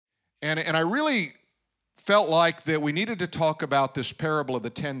And I really felt like that we needed to talk about this parable of the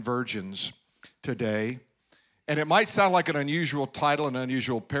 10 virgins today. And it might sound like an unusual title, an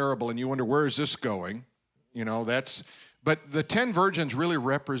unusual parable, and you wonder, where is this going? But the 10 virgins really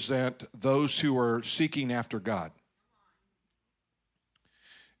represent those who are seeking after God.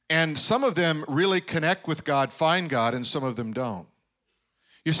 And some of them really connect with God, find God, and some of them don't.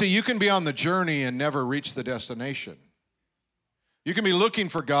 You see, you can be on the journey and never reach the destination. You can be looking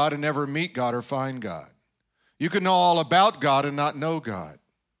for God and never meet God or find God. You can know all about God and not know God.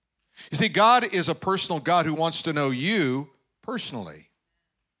 You see, God is a personal God who wants to know you personally.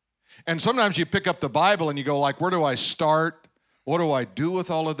 And sometimes you pick up the Bible and you go like, where do I start? What do I do with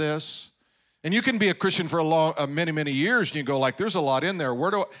all of this? And you can be a Christian for many, many years and you go like, there's a lot in there.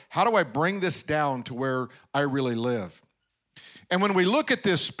 How do I bring this down to where I really live? And when we look at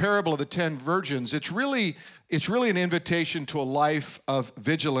this parable of the 10 virgins, it's really an invitation to a life of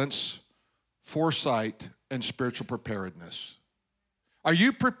vigilance, foresight, and spiritual preparedness. Are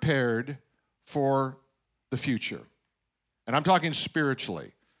you prepared for the future? And I'm talking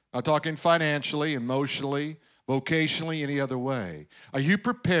spiritually. I'm talking financially, emotionally, vocationally, any other way. Are you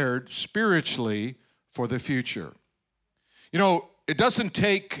prepared spiritually for the future? You know, it doesn't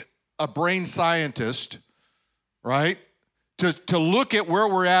take a brain scientist, right, to look at where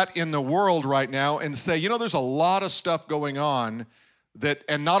we're at in the world right now and say, you know, there's a lot of stuff going on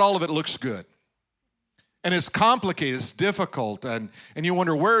and not all of it looks good. And it's complicated, it's difficult, and you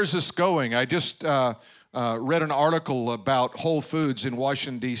wonder, where is this going? I just read an article about Whole Foods in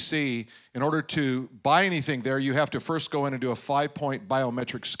Washington, D.C. In order to buy anything there, you have to first go in and do a 5-point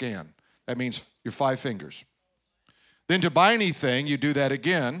biometric scan. That means your 5 fingers. Then to buy anything, you do that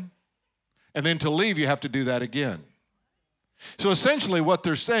again, and then to leave, you have to do that again. So essentially what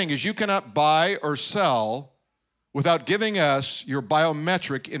they're saying is you cannot buy or sell without giving us your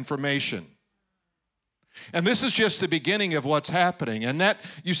biometric information. And this is just the beginning of what's happening. And that,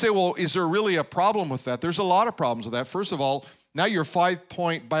 you say, well, is there really a problem with that? There's a lot of problems with that. First of all, now your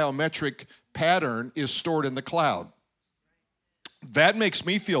 5-point biometric pattern is stored in the cloud. That makes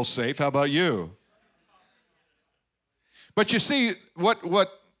me feel safe. How about you? But you see, what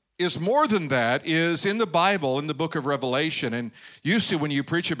is more than that is in the Bible, in the book of Revelation, and used to when you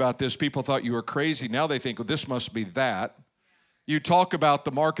preach about this, people thought you were crazy. Now they think, well, this must be that. You talk about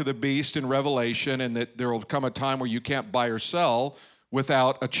the mark of the beast in Revelation and that there will come a time where you can't buy or sell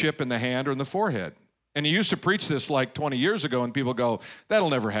without a chip in the hand or in the forehead. And you used to preach this like 20 years ago and people go, that'll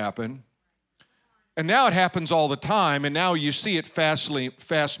never happen. And now it happens all the time, and now you see it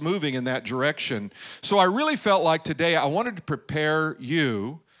fast moving in that direction. So I really felt like today I wanted to prepare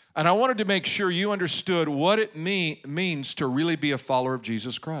you, and I wanted to make sure you understood what it means to really be a follower of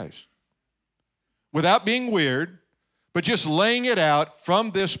Jesus Christ. Without being weird, but just laying it out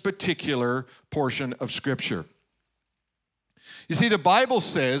from this particular portion of Scripture. You see, the Bible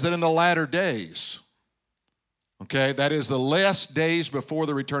says that in the latter days, okay, that is the last days before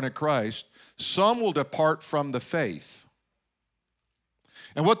the return of Christ, some will depart from the faith.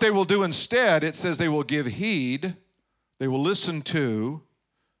 And what they will do instead, it says they will give heed, they will listen to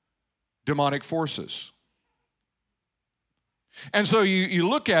demonic forces. And so you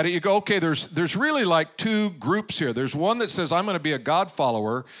look at it, you go, okay, there's really like 2 groups here. There's one that says, I'm going to be a God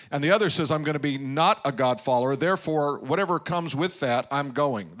follower, and the other says, I'm going to be not a God follower. Therefore, whatever comes with that, I'm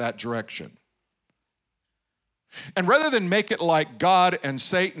going that direction. And rather than make it like God and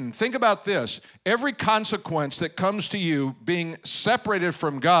Satan, think about this. Every consequence that comes to you being separated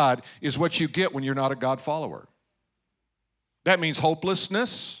from God is what you get when you're not a God follower. That means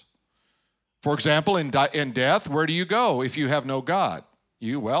hopelessness. For example, in death, where do you go if you have no God?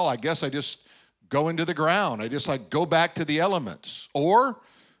 I guess I just go into the ground. I just go back to the elements. Or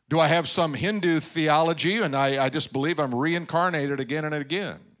do I have some Hindu theology and I just believe I'm reincarnated again and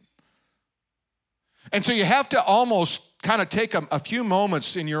again? And so you have to almost kind of take a few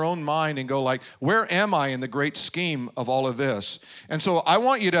moments in your own mind and go like, where am I in the great scheme of all of this? And so I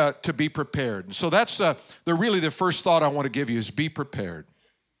want you to be prepared. And so that's really the first thought I want to give you is be prepared.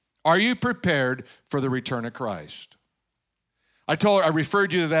 Are you prepared for the return of Christ? I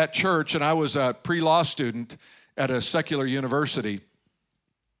referred you to that church, and I was a pre-law student at a secular university,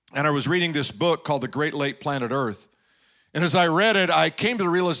 and I was reading this book called The Great Late Planet Earth. And as I read it, I came to the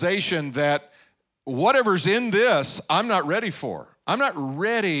realization that whatever's in this, I'm not ready for. I'm not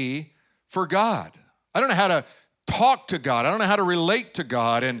ready for God. I don't know how to talk to God. I don't know how to relate to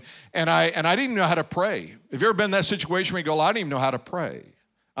God, and I didn't know how to pray. Have you ever been in that situation where you go, I didn't even know how to pray?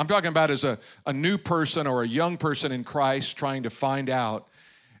 I'm talking about as a new person or a young person in Christ trying to find out.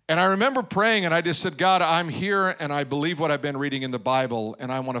 And I remember praying, and I just said, God, I'm here, and I believe what I've been reading in the Bible, and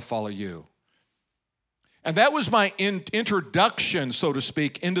I want to follow you. And that was my introduction, so to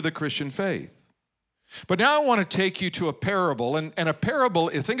speak, into the Christian faith. But now I want to take you to a parable, and a parable,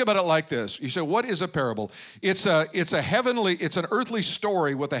 think about it like this. You say, what is a parable? It's an earthly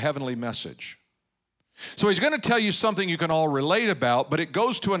story with a heavenly message. So he's going to tell you something you can all relate about, but it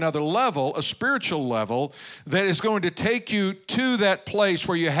goes to another level, a spiritual level, that is going to take you to that place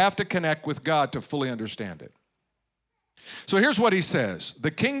where you have to connect with God to fully understand it. So here's what he says. The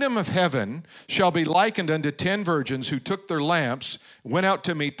kingdom of heaven shall be likened unto 10 virgins who took their lamps, went out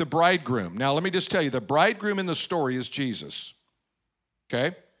to meet the bridegroom. Now let me just tell you, the bridegroom in the story is Jesus.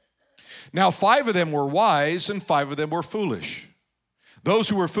 Okay? Now 5 of them were wise and 5 of them were foolish. Those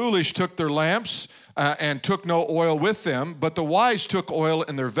who were foolish took their lamps and took no oil with them, but the wise took oil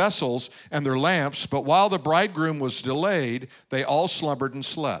in their vessels and their lamps. But while the bridegroom was delayed, they all slumbered and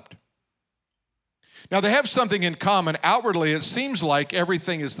slept. Now, they have something in common. Outwardly, it seems like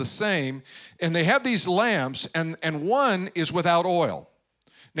everything is the same, and they have these lamps, and one is without oil.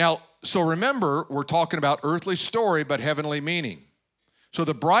 Now, so remember, we're talking about earthly story, but heavenly meaning. So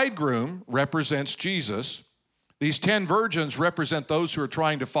the bridegroom represents Jesus. These 10 virgins represent those who are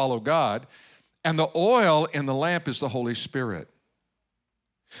trying to follow God, and the oil in the lamp is the Holy Spirit.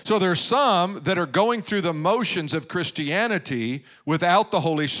 So there's some that are going through the motions of Christianity without the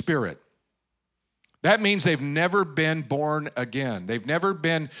Holy Spirit. That means they've never been born again. They've never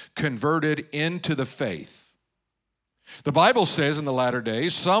been converted into the faith. The Bible says in the latter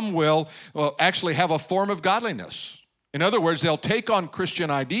days, some will actually have a form of godliness. In other words, they'll take on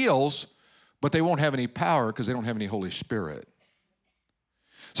Christian ideals, but they won't have any power because they don't have any Holy Spirit.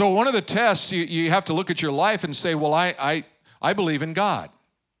 So one of the tests, you have to look at your life and say, well, I believe in God.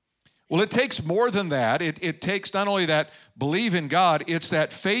 Well, it takes more than that. It takes not only that believe in God, it's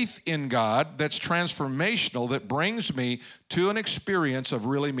that faith in God that's transformational that brings me to an experience of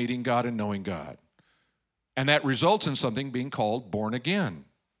really meeting God and knowing God. And that results in something being called born again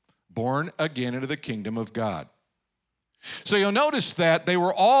into the kingdom of God. So you'll notice that they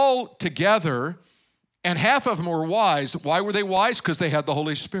were all together, and half of them were wise. Why were they wise? Because they had the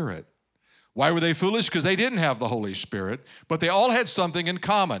Holy Spirit. Why were they foolish? Because they didn't have the Holy Spirit, but they all had something in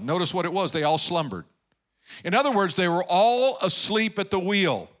common. Notice what it was. They all slumbered. In other words, they were all asleep at the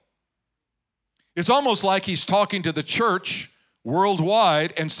wheel. It's almost like he's talking to the church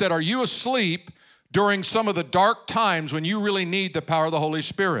worldwide and said, are you asleep during some of the dark times when you really need the power of the Holy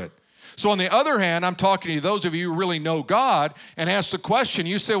Spirit? So on the other hand, I'm talking to those of you who really know God and ask the question,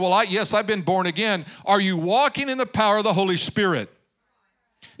 you say, well, yes, I've been born again. Are you walking in the power of the Holy Spirit?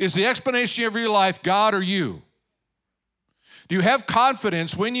 Is the explanation of your life God or you? Do you have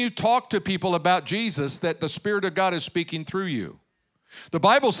confidence when you talk to people about Jesus that the Spirit of God is speaking through you? The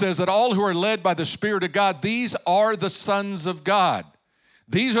Bible says that all who are led by the Spirit of God, these are the sons of God.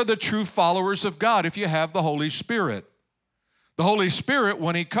 These are the true followers of God if you have the Holy Spirit. The Holy Spirit,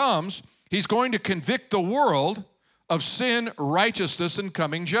 when He comes, He's going to convict the world of sin, righteousness, and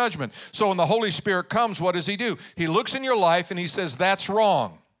coming judgment. So when the Holy Spirit comes, what does He do? He looks in your life and He says, that's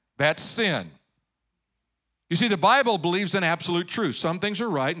wrong. That's sin. You see, the Bible believes in absolute truth. Some things are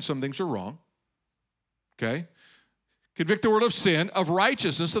right and some things are wrong. Okay? Convict the world of sin, of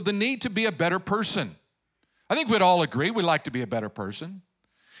righteousness, of the need to be a better person. I think we'd all agree we'd like to be a better person.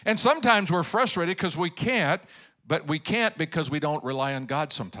 And sometimes we're frustrated because we can't, but we can't because we don't rely on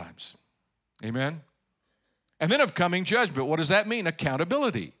God sometimes. Amen? And then of coming judgment. What does that mean?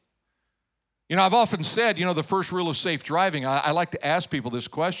 Accountability. You know, I've often said, the first rule of safe driving, I like to ask people this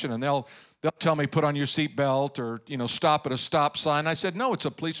question, and they'll tell me, put on your seatbelt or, stop at a stop sign. I said, no, it's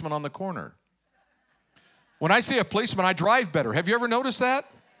a policeman on the corner. When I see a policeman, I drive better. Have you ever noticed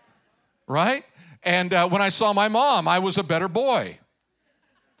that? Right? And when I saw my mom, I was a better boy.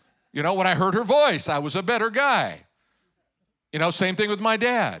 When I heard her voice, I was a better guy. Same thing with my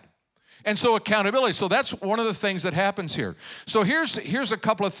dad. And so accountability. So that's one of the things that happens here. So here's a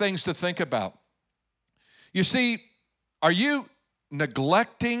couple of things to think about. You see, are you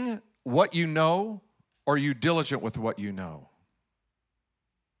neglecting what you know, or are you diligent with what you know?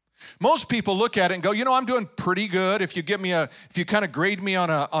 Most people look at it and go, I'm doing pretty good. If you kind of grade me on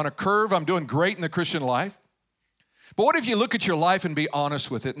a curve, I'm doing great in the Christian life. But what if you look at your life and be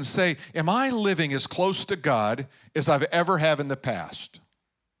honest with it and say, am I living as close to God as I've ever have in the past?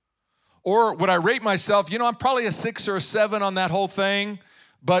 Or would I rate myself, I'm probably a 6 or a 7 on that whole thing,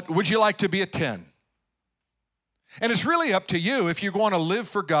 but would you like to be a 10? And it's really up to you if you want to live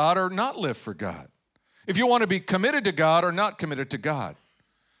for God or not live for God. If you want to be committed to God or not committed to God.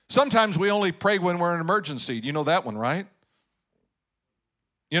 Sometimes we only pray when we're in an emergency. Do you know that one, right?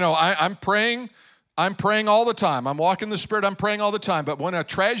 I'm praying all the time. I'm walking in the Spirit, I'm praying all the time. But when a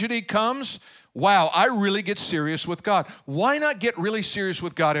tragedy comes, wow, I really get serious with God. Why not get really serious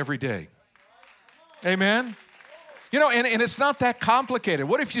with God every day? Amen? And it's not that complicated.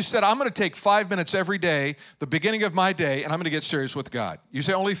 What if you said, I'm going to take 5 minutes every day, the beginning of my day, and I'm going to get serious with God? You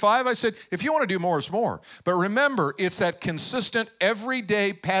say, only 5? I said, if you want to do more, it's more. But remember, it's that consistent,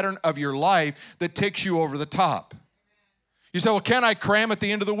 everyday pattern of your life that takes you over the top. You say, well, can I cram at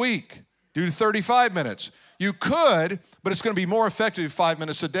the end of the week? Do 35 minutes. You could, but it's going to be more effective 5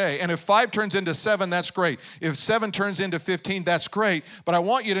 minutes a day. And if 5 turns into 7, that's great. If 7 turns into 15, that's great. But I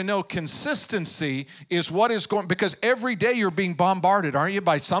want you to know consistency is what is going, because every day you're being bombarded, aren't you,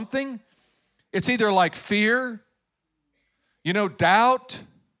 by something? It's either like fear, doubt,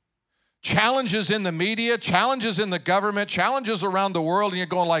 challenges in the media, challenges in the government, challenges around the world, and you're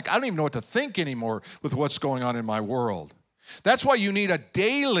going like, I don't even know what to think anymore with what's going on in my world. That's why you need a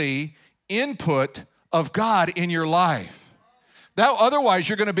daily input of God in your life. Now, otherwise,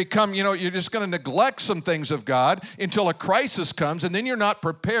 you're going to become, you're just going to neglect some things of God until a crisis comes, and then you're not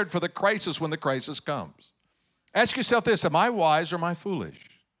prepared for the crisis when the crisis comes. Ask yourself this, am I wise or am I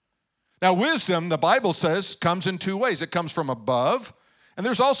foolish? Now, wisdom, the Bible says, comes in 2 ways. It comes from above, and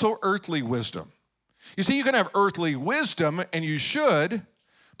there's also earthly wisdom. You see, you can have earthly wisdom, and you should,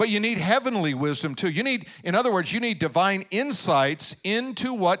 but you need heavenly wisdom too. In other words, you need divine insights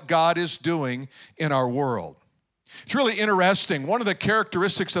into what God is doing in our world. It's really interesting. One of the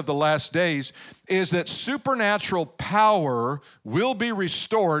characteristics of the last days is that supernatural power will be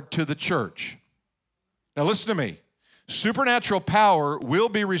restored to the church. Now listen to me. Supernatural power will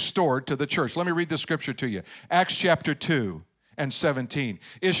be restored to the church. Let me read the scripture to you. Acts chapter 2 and 17.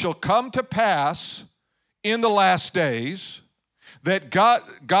 It shall come to pass in the last days that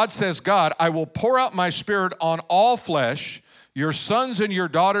God says, I will pour out my Spirit on all flesh. Your sons and your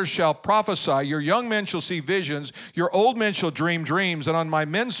daughters shall prophesy. Your young men shall see visions. Your old men shall dream dreams. And on my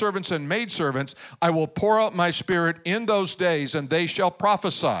men servants and maid servants, I will pour out my Spirit in those days, and they shall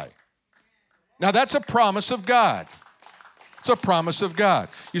prophesy. Now that's a promise of God. It's a promise of God.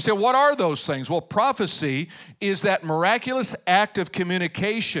 You say, what are those things? Well, prophecy is that miraculous act of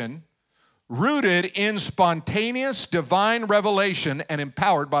communication rooted in spontaneous divine revelation and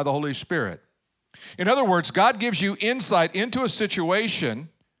empowered by the Holy Spirit. In other words, God gives you insight into a situation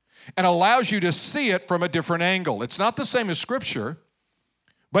and allows you to see it from a different angle. It's not the same as Scripture,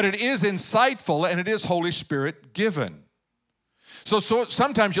 but it is insightful and it is Holy Spirit given. So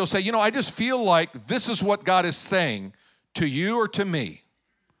sometimes you'll say, I just feel like this is what God is saying to you or to me.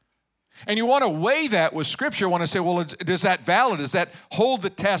 And you want to weigh that with Scripture. You want to say, well, is that valid? Does that hold the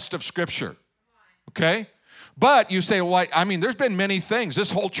test of Scripture? Okay? But you say, well, there's been many things.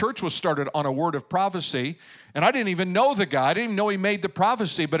 This whole church was started on a word of prophecy, and I didn't even know the guy. I didn't even know he made the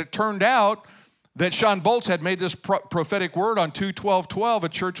prophecy, but it turned out that Sean Boltz had made this prophetic word on 2/12/12, a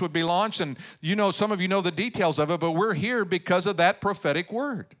church would be launched, and some of you know the details of it, but we're here because of that prophetic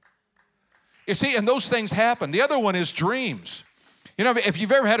word. You see, and those things happen. The other one is dreams. If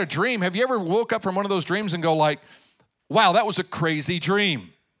you've ever had a dream, have you ever woke up from one of those dreams and go like, wow, that was a crazy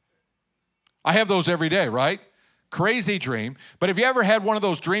dream? I have those every day, right? Crazy dream. But have you ever had one of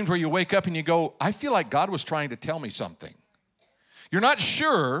those dreams where you wake up and you go, I feel like God was trying to tell me something? You're not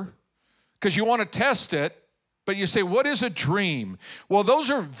sure because you want to test it, but you say, what is a dream? Well, those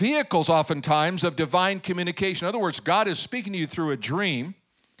are vehicles oftentimes of divine communication. In other words, God is speaking to you through a dream.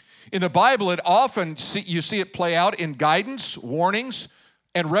 In the Bible, you see it play out in guidance, warnings,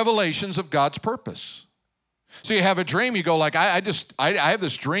 and revelations of God's purpose. So you have a dream, you go like, I have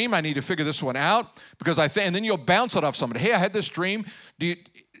this dream, I need to figure this one out, because and then you'll bounce it off somebody. Hey, I had this dream.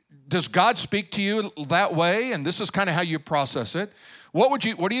 Does God speak to you that way? And this is kind of how you process it. What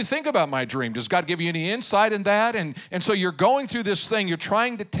do you think about my dream? Does God give you any insight in that? And so you're going through this thing, you're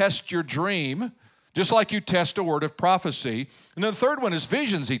trying to test your dream, just like you test a word of prophecy. And then the third one is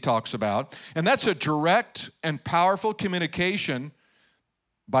visions he talks about, and that's a direct and powerful communication.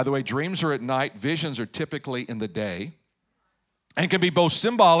 By the way, dreams are at night, visions are typically in the day, and can be both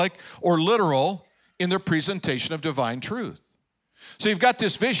symbolic or literal in their presentation of divine truth. So you've got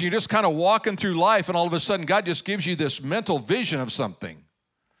this vision, you're just kind of walking through life, and all of a sudden God just gives you this mental vision of something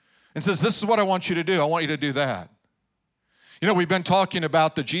and says, this is what I want you to do. I want you to do that. We've been talking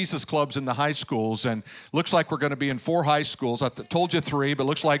about the Jesus clubs in the high schools, and looks like we're going to be in 4 high schools. I told you 3, but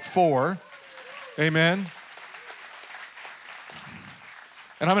looks like 4. Amen.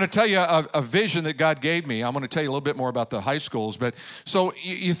 And I'm going to tell you a vision that God gave me. I'm going to tell you a little bit more about the high schools. But so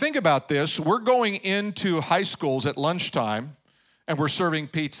you think about this. We're going into high schools at lunchtime, and we're serving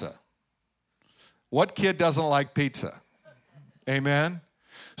pizza. What kid doesn't like pizza? Amen?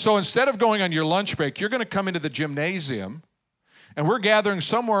 So instead of going on your lunch break, you're going to come into the gymnasium, and we're gathering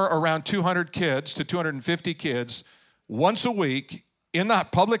somewhere around 200 kids to 250 kids once a week in the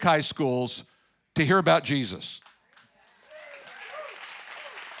public high schools to hear about Jesus.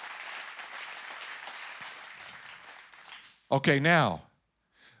 Okay, now,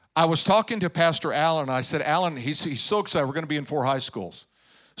 I was talking to Pastor Allen, and I said, Allen, he's so excited. We're going to be in 4 high schools.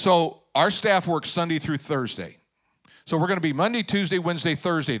 So our staff works Sunday through Thursday. So we're going to be Monday, Tuesday, Wednesday,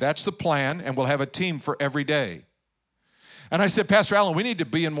 Thursday. That's the plan, and we'll have a team for every day. And I said, Pastor Allen, we need to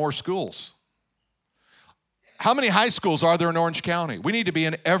be in more schools. How many high schools are there in Orange County? We need to be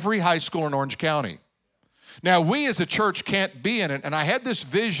in every high school in Orange County. Now, we as a church can't be in it, and I had this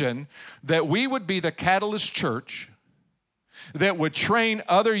vision that we would be the catalyst church that would train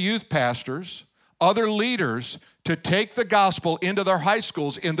other youth pastors, other leaders to take the gospel into their high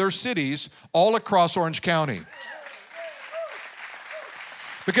schools in their cities all across Orange County.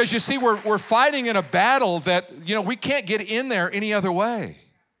 Because you see, we're fighting in a battle that, we can't get in there any other way.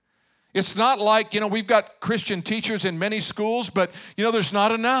 It's not like, we've got Christian teachers in many schools, but, there's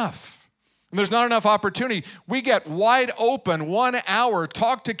not enough. And there's not enough opportunity. We get wide open 1 hour,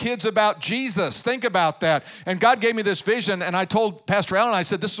 talk to kids about Jesus. Think about that. And God gave me this vision, and I told Pastor Allen, I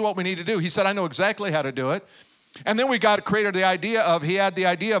said, this is what we need to do. He said, I know exactly how to do it. And then he had the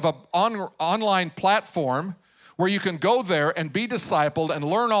idea of an online platform where you can go there and be discipled and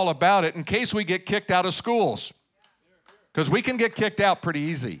learn all about it in case we get kicked out of schools. Because we can get kicked out pretty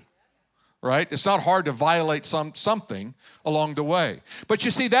easy, right? It's not hard to violate something along the way. But you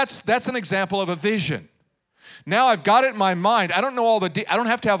see, that's an example of a vision. Now I've got it in my mind. I don't know I don't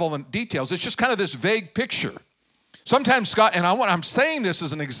have to have all the details. It's just kind of this vague picture. Sometimes Scott, and I'm saying this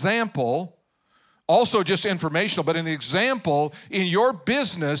as an example, also just informational, but an example in your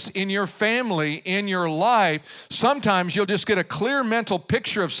business, in your family, in your life, sometimes you'll just get a clear mental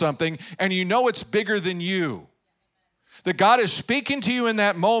picture of something and it's bigger than you. That God is speaking to you in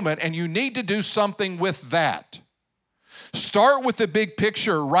that moment and you need to do something with that. Start with the big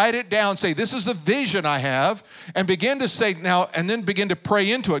picture, write it down, say, this is the vision I have, and begin to say now, and then begin to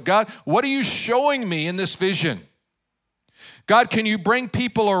pray into it. God, what are you showing me in this vision? God, can you bring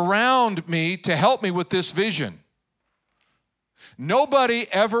people around me to help me with this vision? Nobody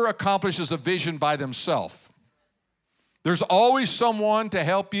ever accomplishes a vision by themselves. There's always someone to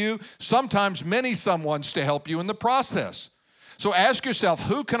help you, sometimes many someones to help you in the process. So ask yourself,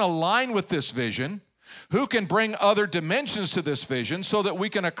 who can align with this vision? Who can bring other dimensions to this vision so that we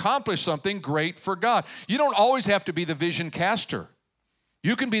can accomplish something great for God? You don't always have to be the vision caster.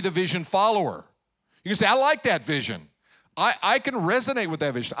 You can be the vision follower. You can say, I like that vision. I can resonate with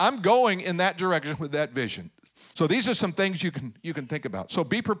that vision. I'm going in that direction with that vision. So these are some things you can think about. So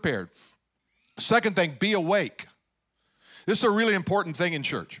be prepared. Second thing, be awake. This is a really important thing in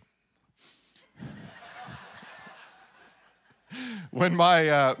church. When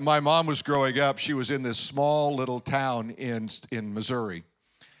my mom was growing up, she was in this small little town in Missouri.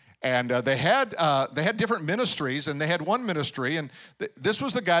 And they had different ministries, and they had one ministry, and this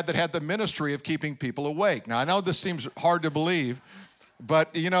was the guy that had the ministry of keeping people awake. Now, I know this seems hard to believe,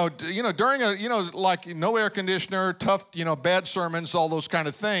 but during like no air conditioner, tough, bad sermons, all those kind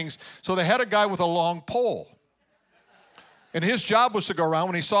of things. So they had a guy with a long pole. And his job was to go around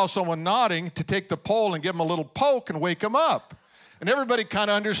when he saw someone nodding to take the pole and give him a little poke and wake him up. And everybody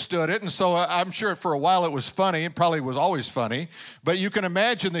kind of understood it, and so I'm sure for a while it was funny. It probably was always funny, but you can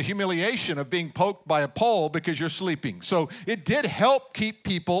imagine the humiliation of being poked by a pole because you're sleeping. So it did help keep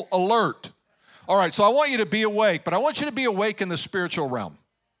people alert. All right, so I want you to be awake, but I want you to be awake in the spiritual realm.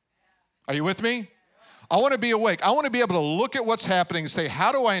 Are you with me? I want to be awake. I want to be able to look at what's happening and say,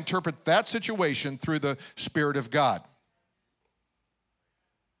 how do I interpret that situation through the Spirit of God?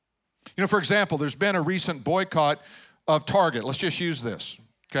 For example, there's been a recent boycott of Target. Let's just use this,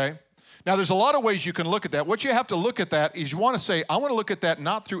 okay? Now, there's a lot of ways you can look at that. What you have to look at that is you want to say, I want to look at that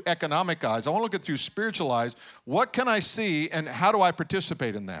not through economic eyes. I want to look at it through spiritual eyes. What can I see and how do I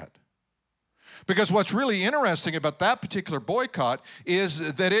participate in that? Because what's really interesting about that particular boycott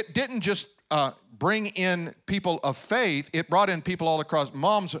is that it didn't just bring in people of faith. It brought in people all across,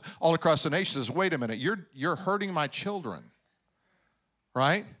 moms all across the nation. Says, wait a minute, you're hurting my children,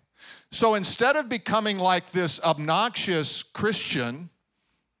 right? So instead of becoming like this obnoxious Christian,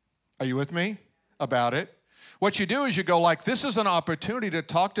 are you with me about it? What you do is you go like, this is an opportunity to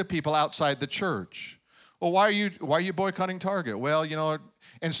talk to people outside the church. Well, why are you boycotting Target? Well,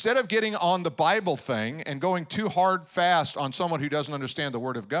 instead of getting on the Bible thing and going too hard fast on someone who doesn't understand the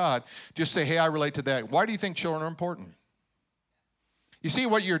Word of God, just say, hey, I relate to that. Why do you think children are important? You see,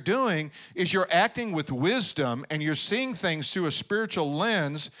 what you're doing is you're acting with wisdom and you're seeing things through a spiritual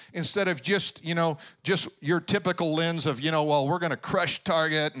lens instead of just your typical lens of, well, we're going to crush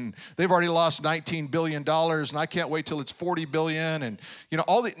Target and they've already lost $19 billion and I can't wait till it's $40 billion. And,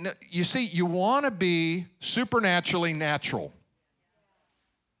 you see, you want to be supernaturally natural,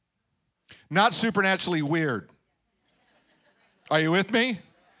 not supernaturally weird. Are you with me?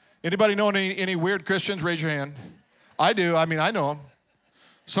 Anybody know any weird Christians? Raise your hand. I do. I know them.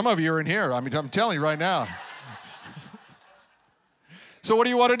 Some of you are in here. I'm telling you right now. So what do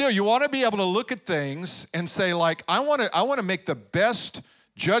you want to do? You want to be able to look at things and say, like, I want to make the best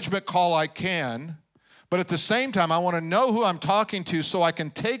judgment call I can, but at the same time, I want to know who I'm talking to so I can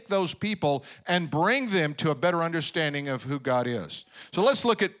take those people and bring them to a better understanding of who God is. So let's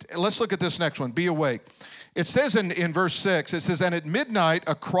look at this next one. Be awake. It says in verse 6, it says, and at midnight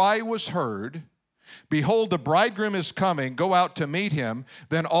a cry was heard, behold, the bridegroom is coming, go out to meet him.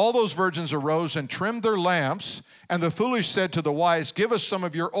 Then all those virgins arose and trimmed their lamps, and the foolish said to the wise, give us some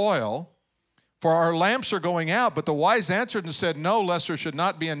of your oil, for our lamps are going out. But the wise answered and said, no, lest there should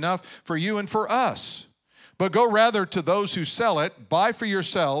not be enough for you and for us. But go rather to those who sell it, buy for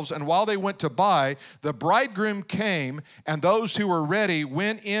yourselves. And while they went to buy, the bridegroom came, and those who were ready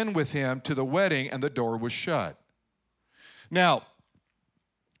went in with him to the wedding, and the door was shut. Now,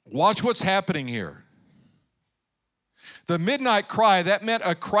 watch what's happening here. The midnight cry, that meant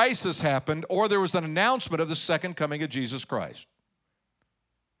a crisis happened, or there was an announcement of the second coming of Jesus Christ.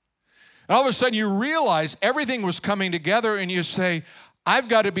 And all of a sudden you realize everything was coming together, and you say, I've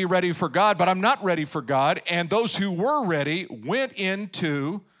got to be ready for God, but I'm not ready for God. And those who were ready went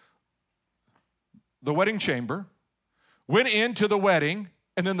into the wedding chamber, went into the wedding,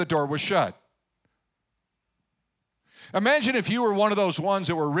 and then the door was shut. Imagine if you were one of those ones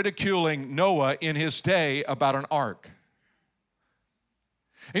that were ridiculing Noah in his day about an ark.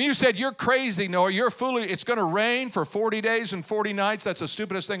 And you said, you're crazy, Noah, you're foolish. It's going to rain for 40 days and 40 nights. That's the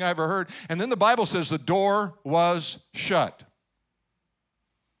stupidest thing I ever heard. And then the Bible says the door was shut.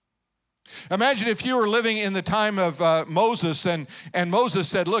 Imagine if you were living in the time of Moses and Moses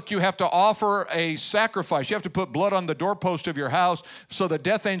said, look, you have to offer a sacrifice. You have to put blood on the doorpost of your house so the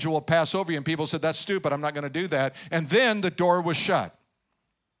death angel will pass over you. And people said, that's stupid. I'm not going to do that. And then the door was shut.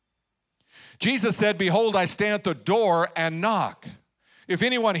 Jesus said, behold, I stand at the door and knock. If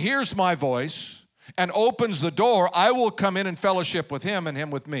anyone hears my voice and opens the door, I will come in and fellowship with him and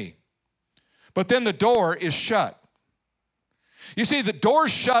him with me. But then the door is shut. You see, the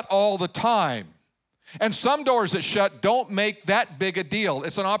doors shut all the time. And some doors that shut don't make that big a deal.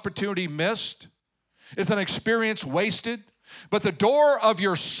 It's an opportunity missed. It's an experience wasted. But the door of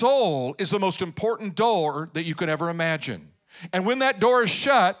your soul is the most important door that you could ever imagine. And when that door is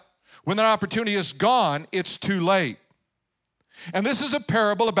shut, when that opportunity is gone, it's too late. And this is a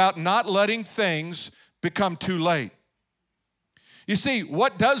parable about not letting things become too late. You see,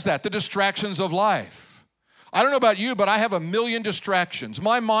 what does that? The distractions of life. I don't know about you, but I have a million distractions.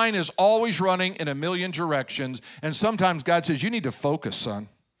 My mind is always running in a million directions, and sometimes God says, you need to focus, son.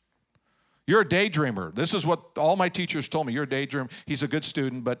 You're a daydreamer. This is what all my teachers told me. You're a daydreamer. He's a good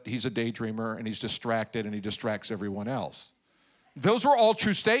student, but he's a daydreamer, and he's distracted, and he distracts everyone else. Those were all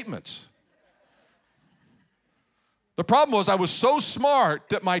true statements. The problem was I was so smart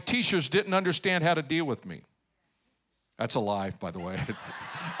that my teachers didn't understand how to deal with me. That's a lie, by the way.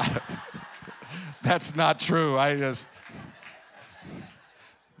 That's not true.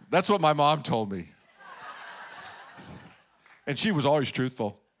 That's what my mom told me. And she was always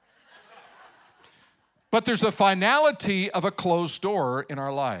truthful. But there's a finality of a closed door in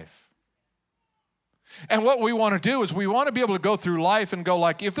our life. And what we want to do is we want to be able to go through life and go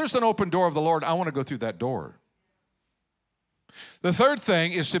like, if there's an open door of the Lord, I want to go through that door. The third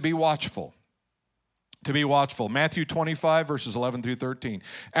thing is to be watchful. To be watchful. Matthew 25, verses 11 through 13.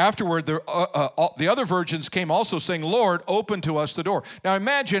 Afterward, the other virgins came also saying, Lord, open to us the door. Now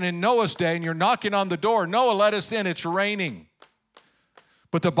imagine in Noah's day, and you're knocking on the door. Noah, let us in. It's raining.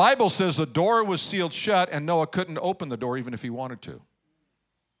 But the Bible says the door was sealed shut, and Noah couldn't open the door even if he wanted to.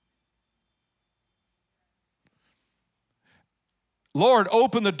 Lord,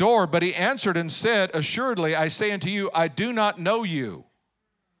 open the door. But he answered and said, assuredly, I say unto you, I do not know you.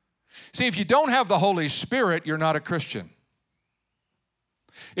 See, if you don't have the Holy Spirit, you're not a Christian.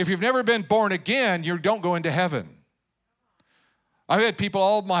 If you've never been born again, you don't go into heaven. I've had people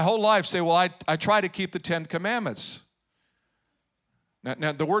all my whole life say, well, I try to keep the 10 Commandments.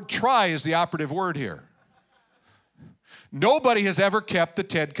 Now, the word try is the operative word here. Nobody has ever kept the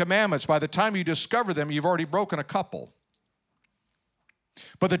 10 Commandments. By the time you discover them, you've already broken a couple.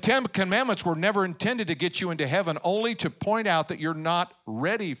 But the 10 Commandments were never intended to get you into heaven, only to point out that you're not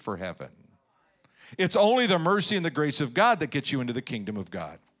ready for heaven. It's only the mercy and the grace of God that gets you into the kingdom of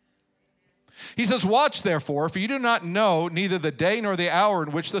God. He says, watch therefore, for you do not know neither the day nor the hour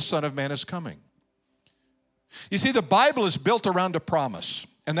in which the Son of Man is coming. You see, the Bible is built around a promise,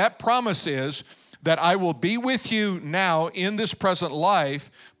 and that promise is that I will be with you now in this present life,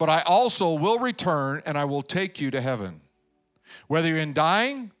 but I also will return and I will take you to heaven. Whether you're in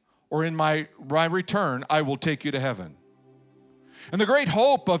dying or in my return, I will take you to heaven. And the great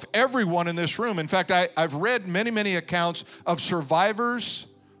hope of everyone in this room, in fact, I've read many accounts of survivors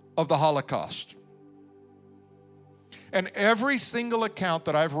of the Holocaust. And every single account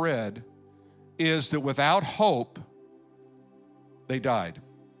that I've read is that without hope, they died.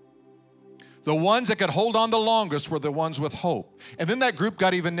 The ones that could hold on the longest were the ones with hope. And then that group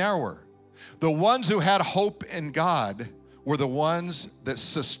got even narrower. The ones who had hope in God were the ones that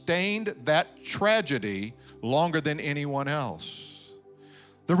sustained that tragedy longer than anyone else.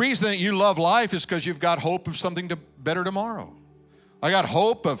 The reason that you love life is because you've got hope of something better tomorrow. I got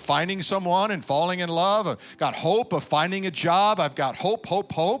hope of finding someone and falling in love. I've got hope of finding a job. I've got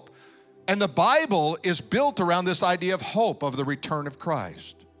hope. And the Bible is built around this idea of hope, of the return of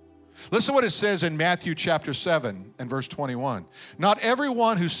Christ. Listen to what it says in Matthew chapter 7 and verse 21. Not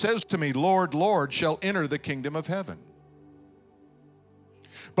everyone who says to me, Lord, Lord, shall enter the kingdom of heaven,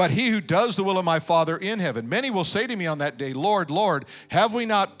 but he who does the will of my Father in heaven. Many will say to me on that day, Lord, Lord, have we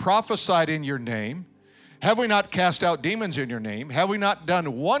not prophesied in your name? Have we not cast out demons in your name? Have we not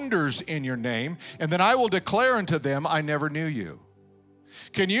done wonders in your name? And then I will declare unto them, I never knew you.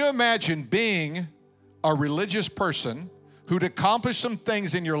 Can you imagine being a religious person who'd accomplished some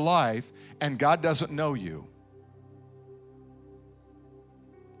things in your life and God doesn't know you?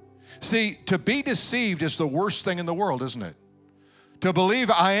 See, to be deceived is the worst thing in the world, isn't it? To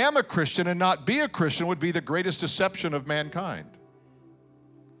believe I am a Christian and not be a Christian would be the greatest deception of mankind.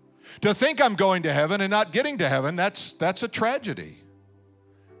 To think I'm going to heaven and not getting to heaven, that's a tragedy.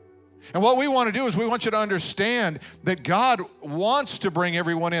 And what we want to do is we want you to understand that God wants to bring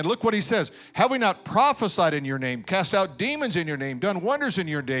everyone in. Look what he says. Have we not prophesied in your name, cast out demons in your name, done wonders in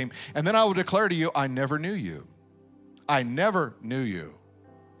your name? And then I will declare to you, I never knew you. I never knew you.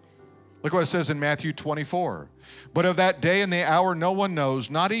 Look what it says in Matthew 24. But of that day and the hour no one knows,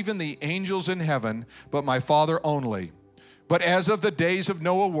 not even the angels in heaven, but my Father only. But as of the days of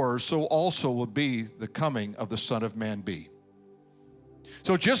Noah were, so also will be the coming of the Son of Man be.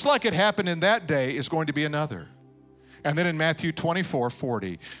 So just like it happened in that day is going to be another. And then in Matthew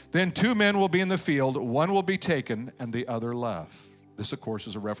 24:40, then 2 men will be in the field, one will be taken and the other left. This, of course,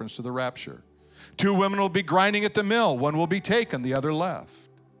 is a reference to the rapture. 2 women will be grinding at the mill, one will be taken, the other left.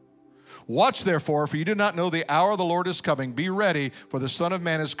 Watch therefore, for you do not know the hour the Lord is coming. Be ready, for the Son of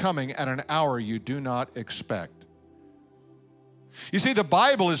Man is coming at an hour you do not expect. You see, the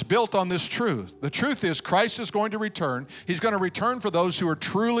Bible is built on this truth. The truth is Christ is going to return. He's going to return for those who are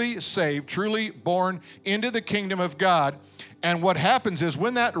truly saved, truly born into the kingdom of God. And what happens is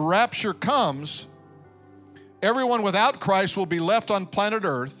when that rapture comes, everyone without Christ will be left on planet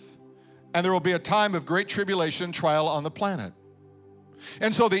Earth, and there will be a time of great tribulation and trial on the planet.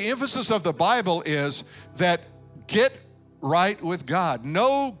 And so the emphasis of the Bible is that get right with God.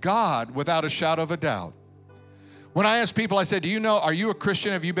 Know God without a shadow of a doubt. When I ask people, I say, do you know, are you a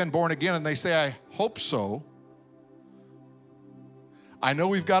Christian? Have you been born again? And they say, I hope so. I know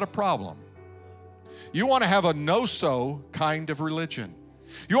we've got a problem. You want to have a no-so kind of religion.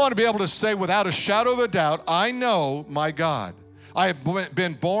 You want to be able to say without a shadow of a doubt, I know my God. I have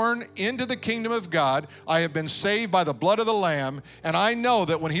been born into the kingdom of God. I have been saved by the blood of the Lamb. And I know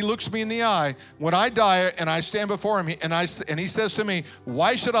that when he looks me in the eye, when I die and I stand before him and he says to me,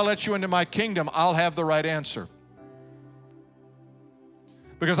 why should I let you into my kingdom? I'll have the right answer.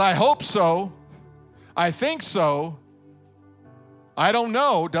 Because I hope so, I think so, I don't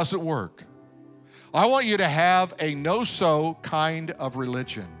know doesn't work. I want you to have a no-so kind of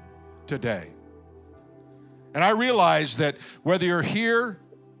religion today. And I realize that whether you're here,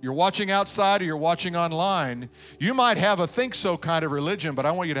 you're watching outside, or you're watching online, you might have a think-so kind of religion, but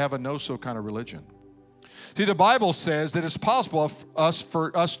I want you to have a no-so kind of religion. See, the Bible says that it's possible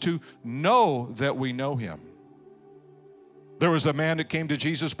for us to know that we know him. There was a man that came to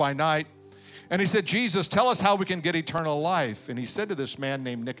Jesus by night, and he said, Jesus, tell us how we can get eternal life. And he said to this man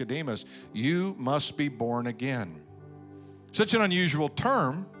named Nicodemus, you must be born again. Such an unusual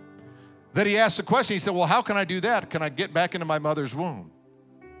term that he asked the question. He said, well, how can I do that? Can I get back into my mother's womb?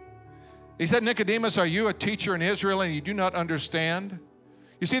 He said, Nicodemus, are you a teacher in Israel and you do not understand?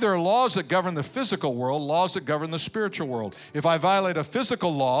 You see, there are laws that govern the physical world, laws that govern the spiritual world. If I violate a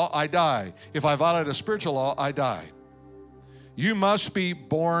physical law, I die. If I violate a spiritual law, I die. You must be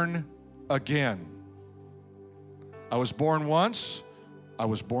born again. I was born once, I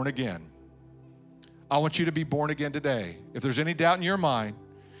was born again. I want you to be born again today. If there's any doubt in your mind,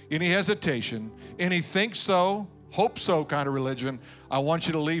 any hesitation, any think so, hope so kind of religion, I want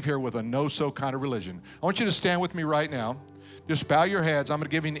you to leave here with a know so kind of religion. I want you to stand with me right now. Just bow your heads. I'm going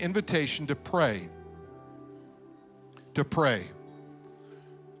to give you an invitation to pray. To pray.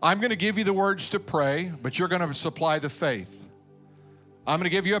 I'm going to give you the words to pray, but you're going to supply the faith. I'm going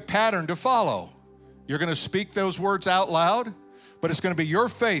to give you a pattern to follow. You're going to speak those words out loud, but it's going to be your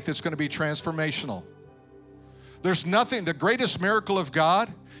faith that's going to be transformational. There's nothing, the greatest miracle of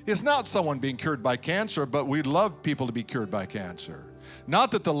God is not someone being cured by cancer, but we'd love people to be cured by cancer.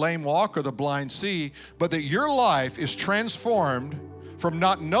 Not that the lame walk or the blind see, but that your life is transformed from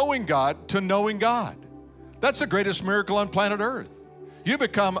not knowing God to knowing God. That's the greatest miracle on planet Earth. You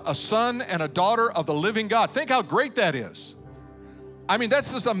become a son and a daughter of the living God. Think how great that is. I mean,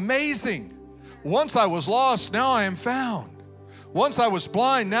 that's just amazing. Once I was lost, now I am found. Once I was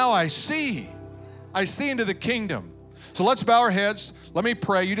blind, now I see. I see into the kingdom. So let's bow our heads. Let me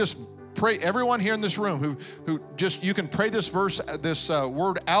pray. You just pray. Everyone here in this room who just, you can pray this verse, this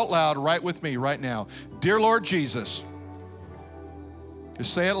word out loud right with me right now. Dear Lord Jesus.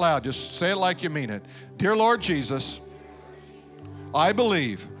 Just say it loud. Just say it like you mean it. Dear Lord Jesus, I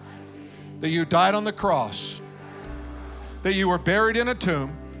believe that you died on the cross, that you were buried in a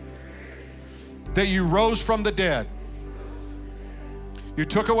tomb, that you rose from the dead. You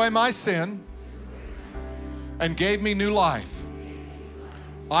took away my sin and gave me new life.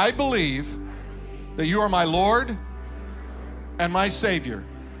 I believe that you are my Lord and my Savior.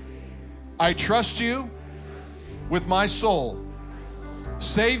 I trust you with my soul.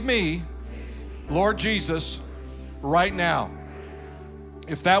 Save me, Lord Jesus, right now.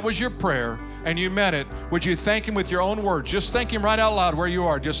 If that was your prayer and you meant it, would you thank Him with your own words? Just thank Him right out loud where you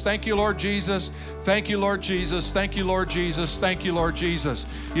are. Just thank you, Lord Jesus. Thank you, Lord Jesus. Thank you, Lord Jesus. Thank you, Lord Jesus.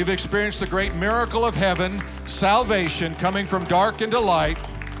 You've experienced the great miracle of heaven, salvation, coming from dark into light,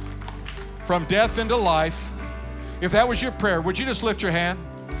 from death into life. If that was your prayer, would you just lift your hand?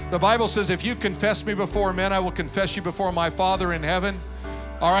 The Bible says, if you confess me before men, I will confess you before my Father in heaven.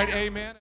 All right, amen.